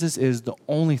Jesus is the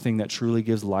only thing that truly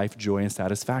gives life, joy, and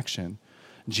satisfaction.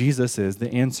 Jesus is the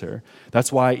answer.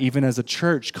 That's why even as a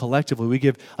church, collectively, we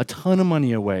give a ton of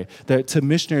money away to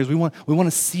missionaries. We want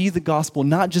to see the gospel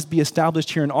not just be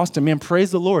established here in Austin. Man,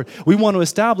 praise the Lord. We want to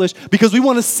establish because we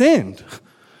want to send.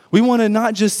 We want to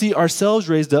not just see ourselves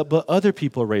raised up, but other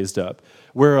people raised up.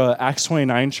 We're an Acts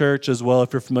 29 church as well,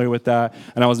 if you're familiar with that.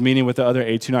 And I was meeting with the other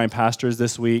 829 pastors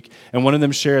this week, and one of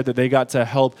them shared that they got to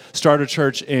help start a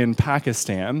church in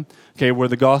Pakistan, okay, where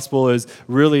the gospel is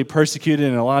really persecuted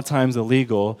and a lot of times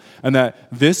illegal, and that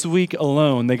this week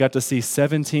alone, they got to see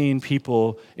 17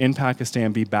 people in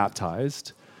Pakistan be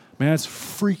baptized. Man, that's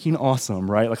freaking awesome,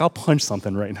 right? Like, I'll punch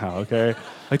something right now, okay?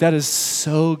 Like, that is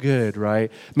so good,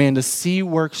 right? Man, to see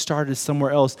work started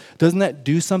somewhere else, doesn't that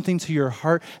do something to your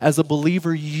heart? As a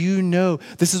believer, you know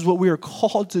this is what we are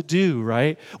called to do,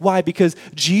 right? Why? Because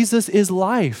Jesus is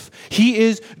life. He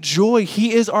is joy.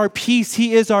 He is our peace.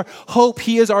 He is our hope.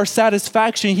 He is our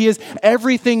satisfaction. He is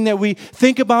everything that we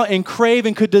think about and crave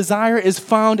and could desire is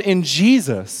found in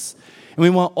Jesus. And we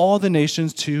want all the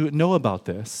nations to know about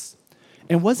this.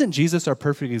 And wasn't Jesus our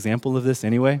perfect example of this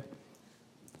anyway?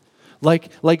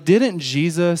 Like didn't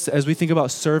Jesus, as we think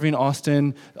about serving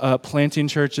Austin, planting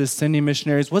churches, sending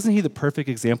missionaries, wasn't he the perfect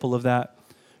example of that?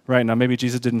 Right, now maybe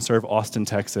Jesus didn't serve Austin,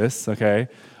 Texas, okay?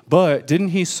 But didn't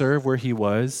he serve where he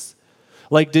was?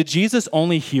 Like, did Jesus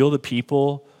only heal the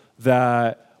people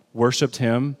that worshiped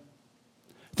him?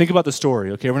 Think about the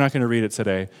story, okay? We're not going to read it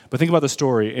today. But think about the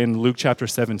story in Luke chapter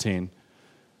 17.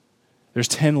 There's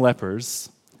 10 lepers.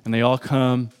 And they all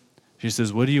come. She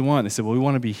says, what do you want? They said, well, we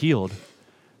want to be healed.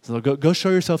 So go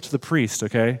show yourself to the priest,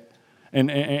 okay?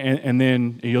 and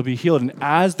then you'll be healed. And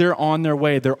as they're on their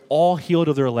way, they're all healed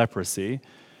of their leprosy.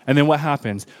 And then what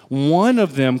happens? One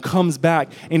of them comes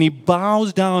back and he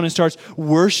bows down and starts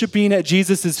worshiping at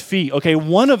Jesus' feet. Okay,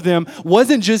 one of them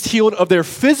wasn't just healed of their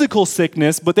physical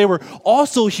sickness, but they were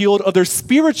also healed of their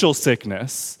spiritual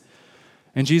sickness.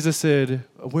 And Jesus said,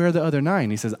 where are the other 9?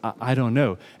 He says, I don't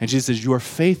know. And Jesus says, your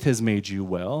faith has made you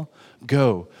well.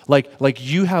 Go. Like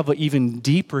you have an even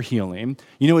deeper healing.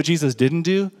 You know what Jesus didn't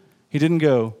do? He didn't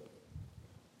go,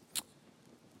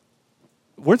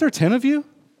 weren't there 10 of you?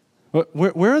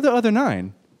 Where are the other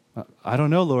 9? I don't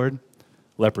know, Lord.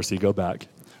 Leprosy, go back.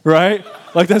 Right?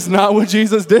 Like that's not what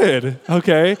Jesus did,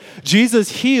 okay? Jesus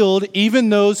healed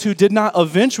even those who did not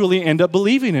eventually end up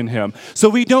believing in him. So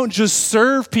we don't just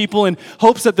serve people in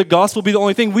hopes that the gospel be the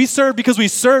only thing. We serve because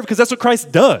that's what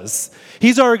Christ does.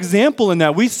 He's our example in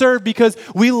that. We serve because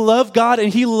we love God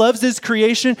and he loves his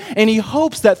creation, and he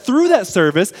hopes that through that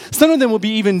service, some of them will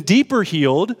be even deeper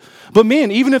healed. But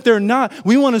man, even if they're not,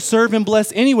 we want to serve and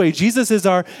bless anyway. Jesus is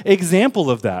our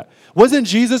example of that. Wasn't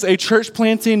Jesus a church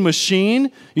planting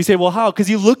machine? You say, well, how? Because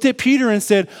he looked at Peter and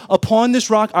said, upon this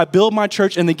rock I build my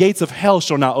church and the gates of hell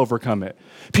shall not overcome it.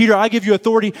 Peter, I give you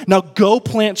authority. Now go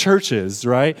plant churches,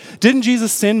 right? Didn't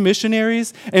Jesus send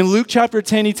missionaries? In Luke chapter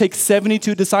 10, he takes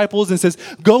 72 disciples and says,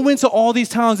 go into all these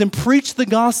towns and preach the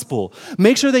gospel.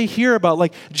 Make sure they hear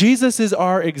about, Jesus is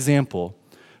our example.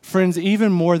 Friends,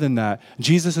 even more than that,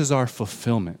 Jesus is our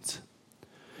fulfillment.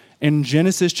 In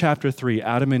Genesis chapter 3,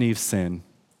 Adam and Eve sin.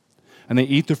 And they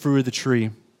eat the fruit of the tree.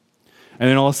 And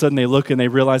then all of a sudden they look and they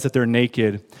realize that they're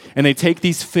naked. And they take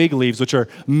these fig leaves, which are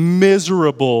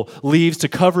miserable leaves to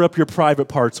cover up your private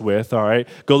parts with, all right?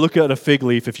 Go look at a fig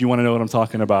leaf if you want to know what I'm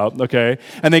talking about, okay?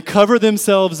 And they cover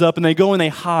themselves up and they go and they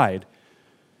hide.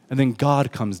 And then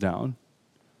God comes down.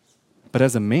 But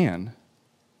as a man,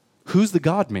 who's the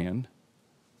God-man?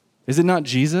 Is it not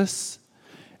Jesus?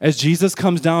 As Jesus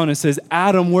comes down and says,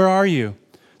 Adam, where are you?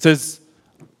 Says,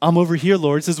 I'm over here,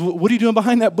 Lord. He says, what are you doing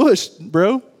behind that bush,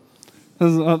 bro?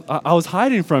 Says, I was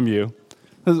hiding from you.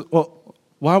 Says, well,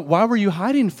 why were you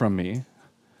hiding from me?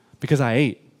 Because I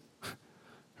ate,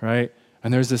 right?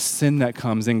 And there's this sin that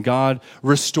comes, and God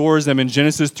restores them. In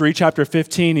Genesis 3, chapter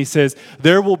 15, he says,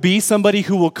 there will be somebody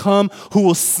who will come who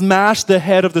will smash the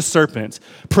head of the serpent.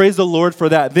 Praise the Lord for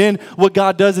that. Then what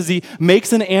God does is he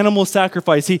makes an animal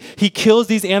sacrifice. He kills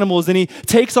these animals, and he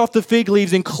takes off the fig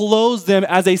leaves and clothes them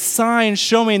as a sign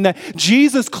showing that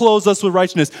Jesus clothes us with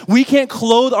righteousness. We can't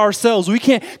clothe ourselves. We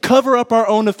can't cover up our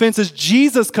own offenses.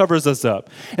 Jesus covers us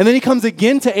up. And then he comes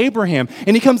again to Abraham,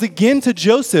 and he comes again to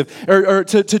Joseph, or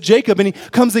to Jacob, and he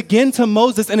comes again to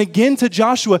Moses, and again to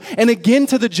Joshua, and again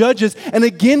to the judges, and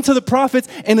again to the prophets,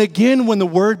 and again when the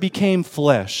word became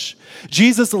flesh.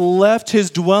 Jesus left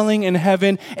his dwelling in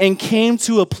heaven and came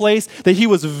to a place that he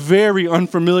was very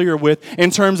unfamiliar with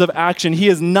in terms of action. He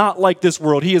is not like this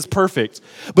world. He is perfect.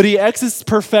 But he exits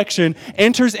perfection,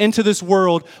 enters into this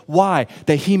world. Why?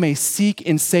 That he may seek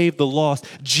and save the lost.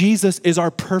 Jesus is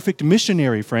our perfect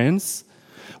missionary, friends.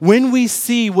 When we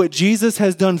see what Jesus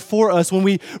has done for us, when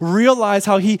we realize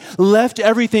how he left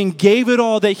everything, gave it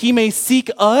all that he may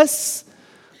seek us,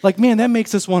 man, that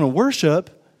makes us want to worship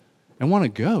and want to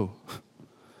go.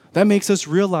 That makes us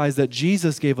realize that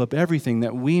Jesus gave up everything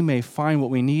that we may find what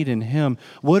we need in him.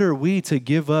 What are we to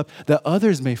give up that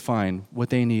others may find what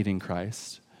they need in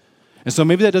Christ? And so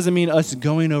maybe that doesn't mean us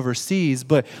going overseas,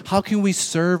 but how can we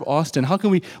serve Austin? How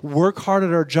can we work hard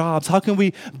at our jobs? How can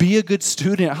we be a good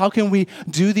student? How can we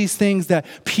do these things that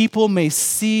people may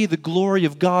see the glory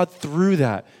of God through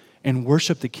that and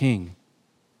worship the King?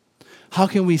 How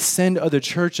can we send other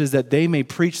churches that they may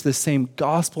preach the same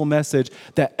gospel message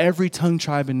that every tongue,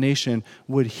 tribe, and nation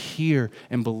would hear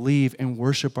and believe and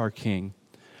worship our King?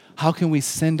 How can we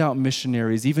send out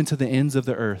missionaries even to the ends of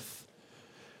the earth,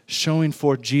 showing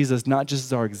forth Jesus not just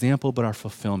as our example, but our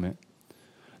fulfillment?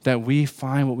 That we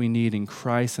find what we need in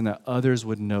Christ and that others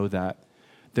would know that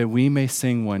we may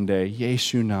sing one day,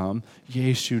 Yeshu Nam,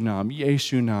 Yeshu Nam,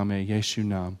 Yeshu Name, Yeshu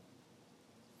Nam.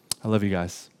 I love you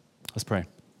guys. Let's pray.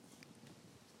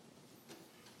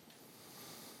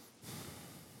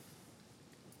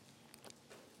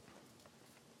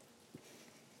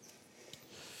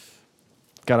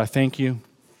 God, I thank you.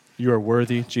 You are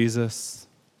worthy, Jesus,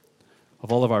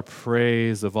 of all of our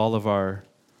praise, of all of our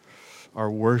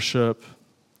worship.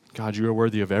 God, you are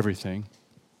worthy of everything.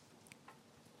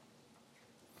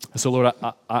 And so, Lord,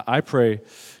 I pray,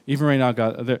 even right now,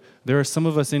 God, there are some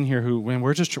of us in here who, when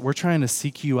we're trying to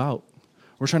seek you out.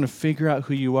 We're trying to figure out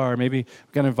who you are. Maybe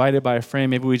we got invited by a friend.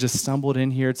 Maybe we just stumbled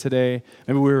in here today.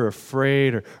 Maybe we were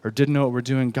afraid or didn't know what we're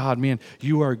doing. God, man,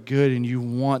 you are good and you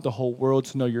want the whole world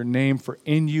to know your name, for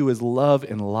in you is love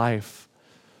and life.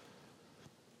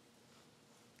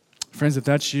 Friends, if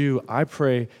that's you, I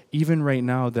pray even right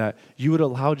now that you would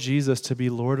allow Jesus to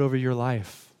be Lord over your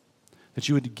life. That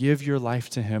you would give your life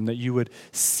to him, that you would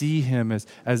see him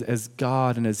as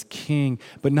God and as King,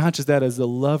 but not just that, as the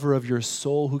lover of your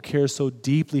soul who cares so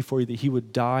deeply for you that he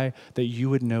would die, that you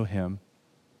would know him.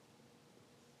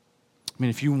 I mean,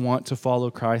 if you want to follow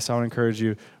Christ, I would encourage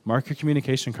you, mark your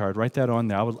communication card, write that on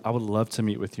there. I would love to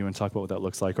meet with you and talk about what that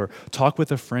looks like, or talk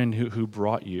with a friend who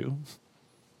brought you.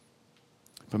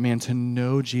 But man, to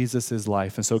know Jesus is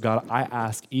life. And so God, I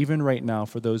ask even right now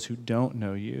for those who don't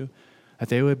know you, that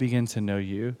they would begin to know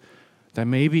you, that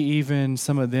maybe even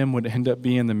some of them would end up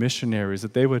being the missionaries,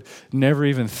 that they would never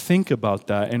even think about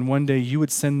that. And one day you would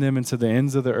send them into the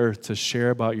ends of the earth to share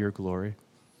about your glory.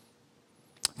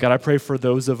 God, I pray for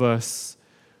those of us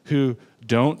who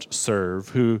don't serve,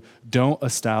 who don't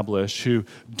establish, who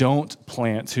don't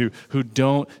plant, who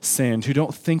don't send, who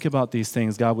don't think about these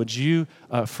things. God, would you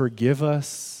forgive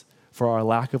us for our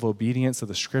lack of obedience to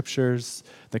the scriptures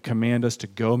that command us to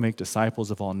go make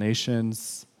disciples of all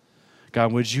nations?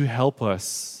 God, would you help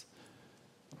us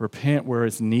repent where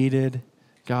it's needed,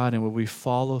 God, and would we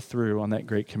follow through on that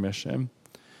great commission?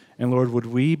 And Lord, would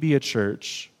we be a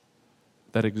church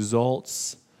that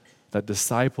exalts, that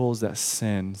disciples, that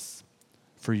sends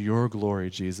for your glory,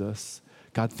 Jesus?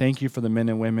 God, thank you for the men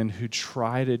and women who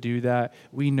try to do that.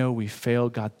 We know we fail.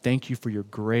 God, thank you for your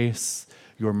grace,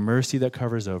 your mercy that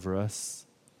covers over us.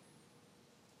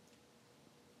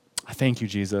 I thank you,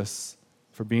 Jesus,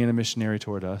 for being a missionary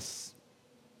toward us.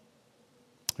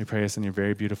 We pray this in your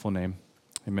very beautiful name.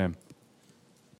 Amen.